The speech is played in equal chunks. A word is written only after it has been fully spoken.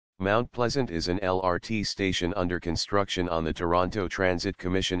Mount Pleasant is an LRT station under construction on the Toronto Transit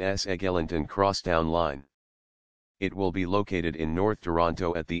Commission's Eglinton Crosstown line. It will be located in North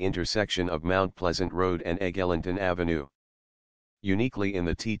Toronto at the intersection of Mount Pleasant Road and Eglinton Avenue. Uniquely in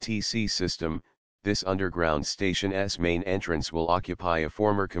the TTC system, this underground station's main entrance will occupy a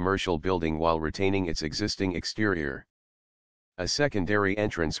former commercial building while retaining its existing exterior. A secondary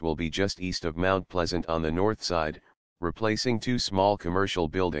entrance will be just east of Mount Pleasant on the north side, replacing two small commercial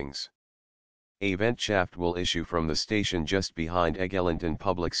buildings. A vent shaft will issue from the station just behind Eglinton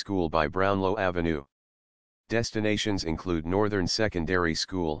Public School by Brownlow Avenue. Destinations include Northern Secondary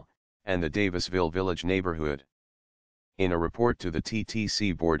School, and the Davisville Village neighborhood. In a report to the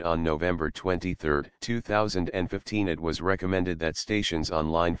TTC board on November 23, 2015, it was recommended that stations on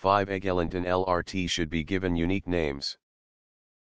Line 5 Eglinton LRT should be given unique names.